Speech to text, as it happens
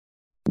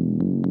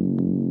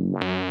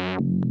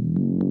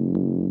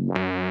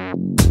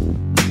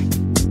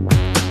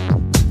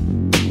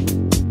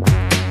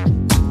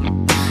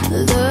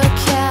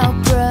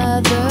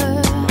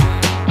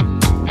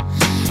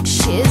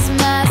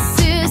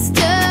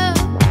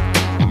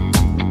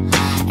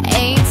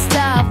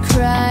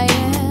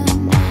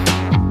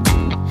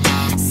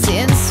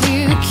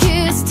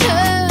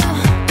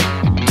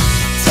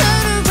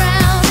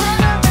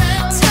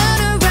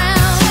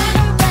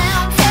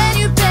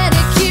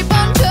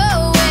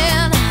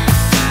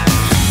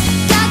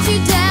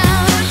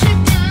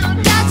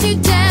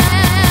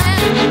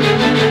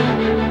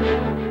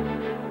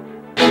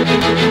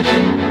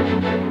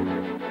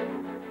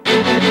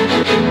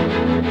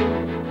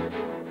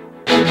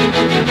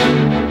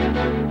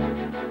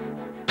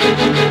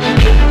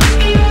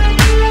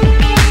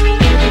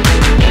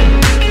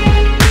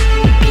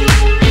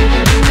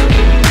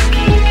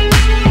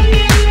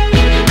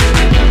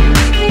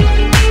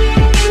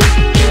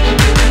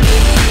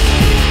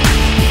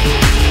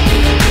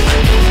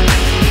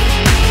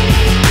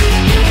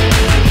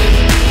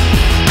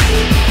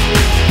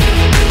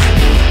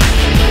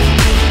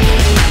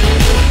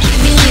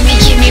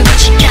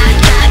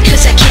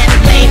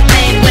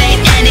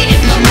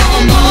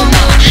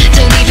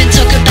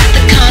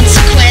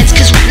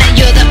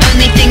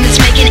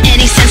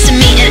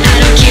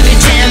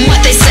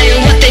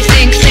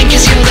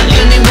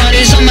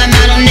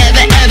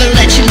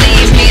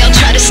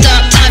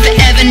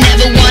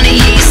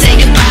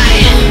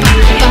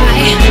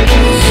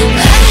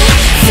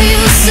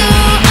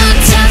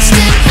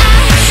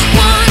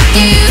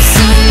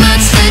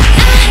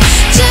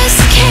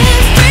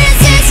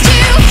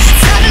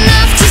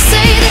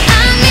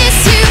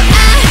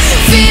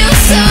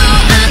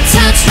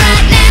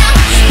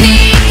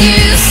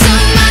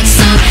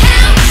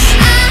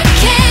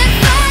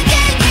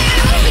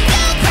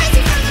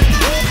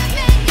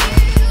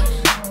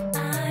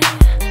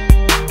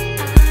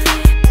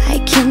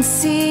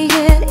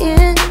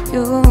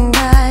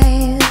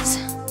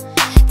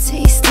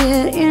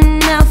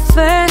getting our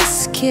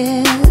first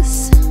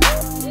kiss.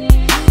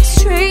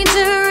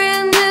 Stranger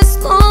in this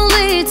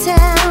lonely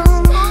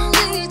town,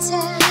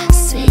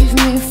 save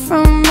me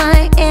from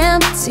my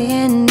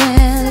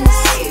emptiness.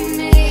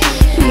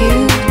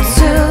 You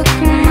took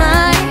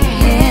my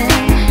hand,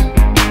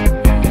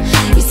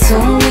 you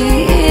told me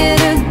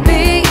it'd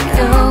be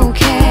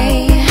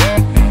okay.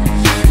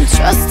 I'm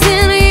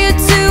trusting you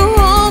to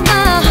hold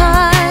my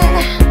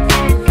heart,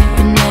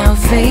 but now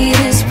fate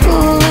is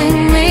pulling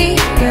me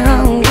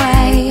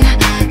away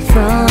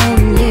from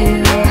you.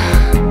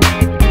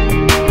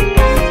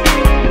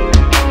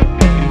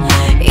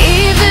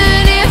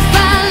 Even if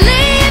I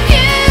leave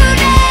you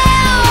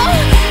now,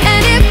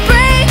 and it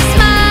breaks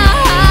my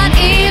heart,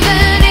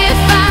 even if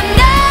I'm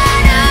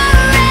not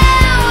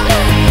around,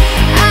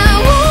 I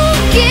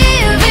won't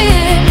give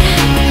in.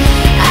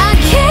 I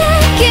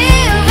can't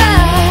give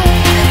up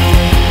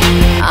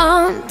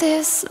on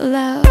this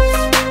love,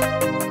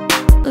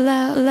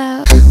 love,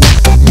 love.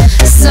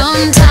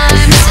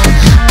 Sometimes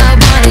I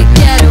wanna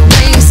get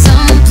away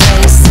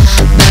someplace,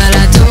 but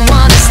I don't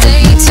wanna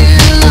stay too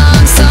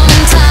long.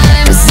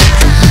 Sometimes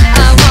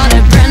I want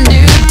a brand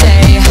new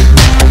day,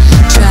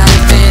 try to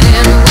fit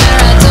in where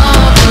I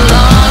don't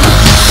belong.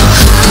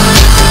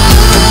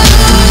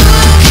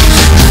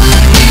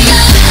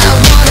 I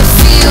wanna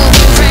feel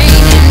the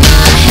rain in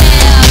my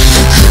hair.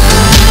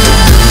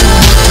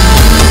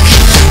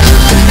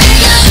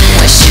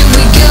 Where should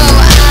we go?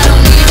 I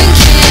don't even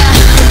care.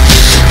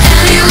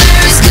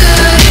 Anywhere is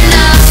good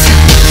enough.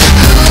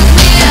 Hook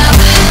me up.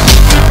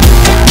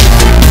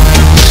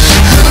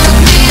 Hook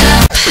me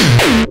up.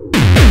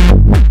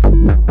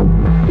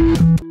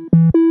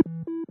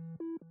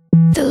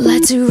 The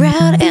lights are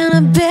out and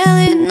I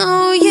barely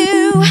know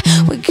you.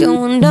 We're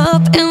going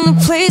up and the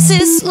place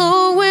is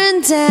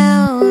slowing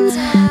down.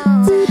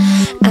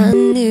 I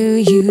knew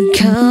you'd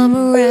come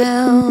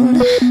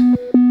around.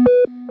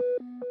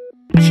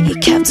 You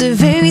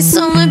captivate me,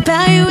 something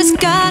about you has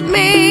got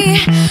me.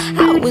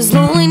 I was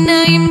lonely,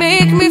 now you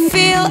make me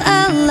feel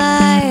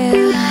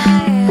alive.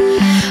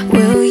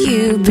 Will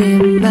you be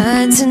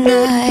mine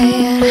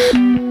tonight?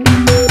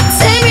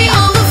 Take me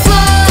on the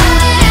floor,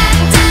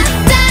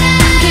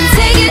 can't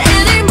take it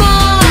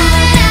anymore.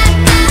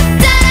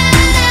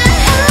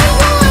 I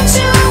want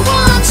you, I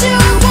want you,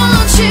 I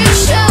want you,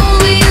 show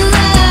me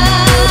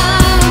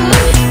love.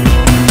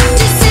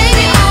 Just take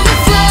me on the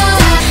floor,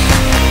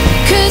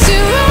 'cause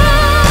you're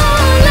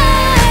all I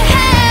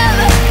have.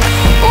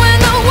 When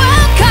the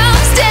world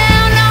comes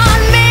down on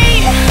me,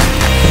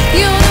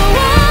 you're the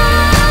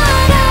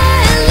one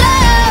I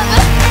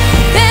love.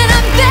 And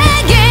I'm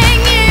begging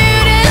you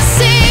to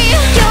see,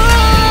 you're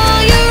all,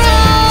 you're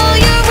all,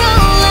 you're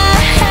all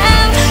I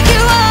have.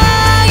 You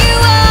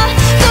are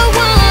the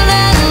one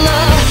I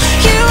love.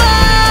 You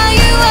are,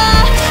 you're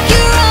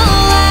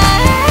all I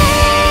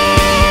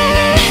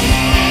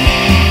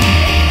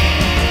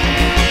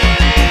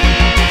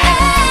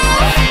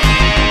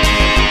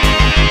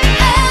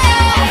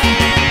have.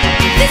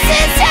 This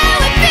is how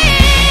it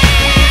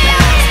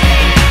feels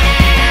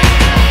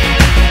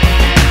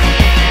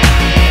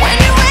when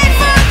you wait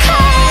for a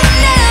call that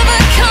never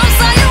comes.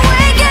 Like you're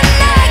awake at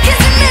night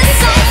 'cause you miss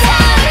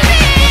someone.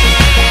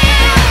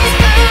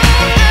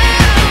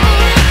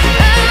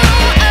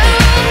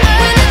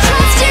 When the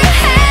trust you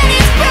had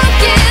is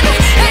broken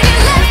and you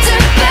left to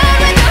burn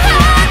with your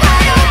heart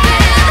wide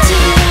open. Do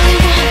you only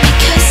want me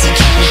 'cause you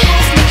can't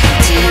have me?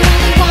 Do you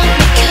only want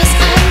me 'cause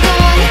I'm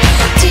gone?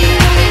 Do you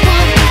only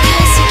want me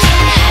 'cause you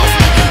can't have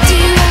me? Do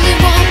you only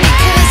want me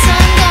 'cause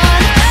I'm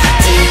gone?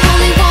 Do you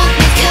only want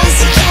me 'cause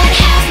you can't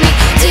have me?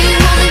 Do you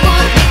only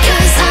want me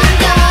 'cause I'm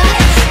gone?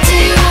 Do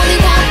you only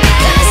want me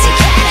 'cause you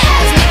can't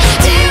have me?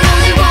 Do you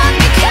only want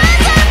me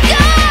 'cause I'm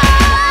gone?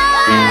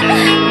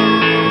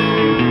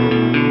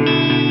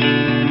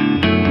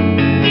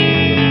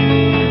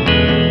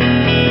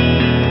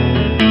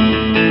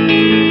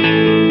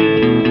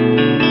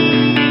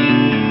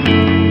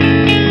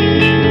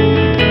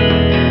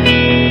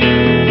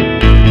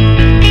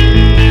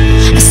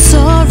 I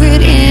saw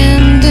it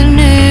in the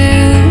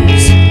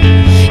news.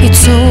 You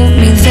told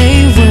me they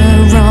were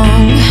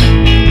wrong,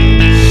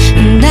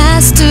 and I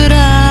stood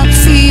up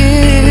for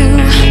you,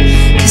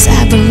 'cause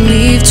I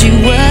believed you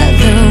were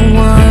the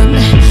one.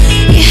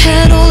 You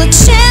had all the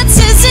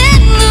chances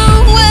in the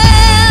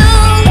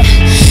world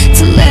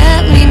to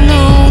let me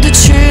know the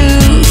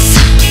truth.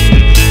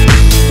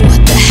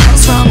 What the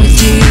hell's wrong with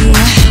you?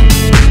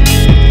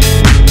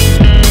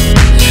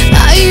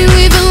 Are you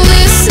even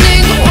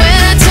listening when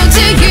I talk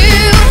to you?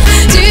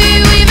 Do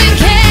you even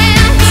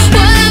care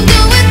what I'm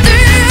going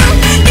through?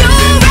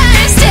 Your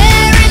eyes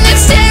staring,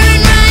 they're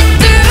staring right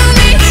through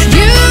me.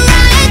 You're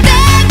right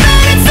there,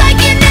 but it's like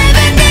you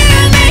never knew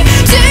me.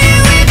 Do you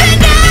even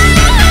know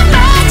how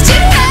much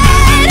you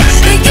had?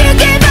 That you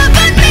gave up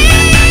on me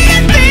to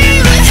be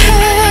with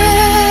her.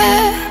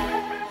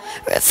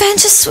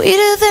 Revenge is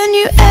sweeter than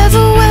you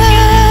ever will.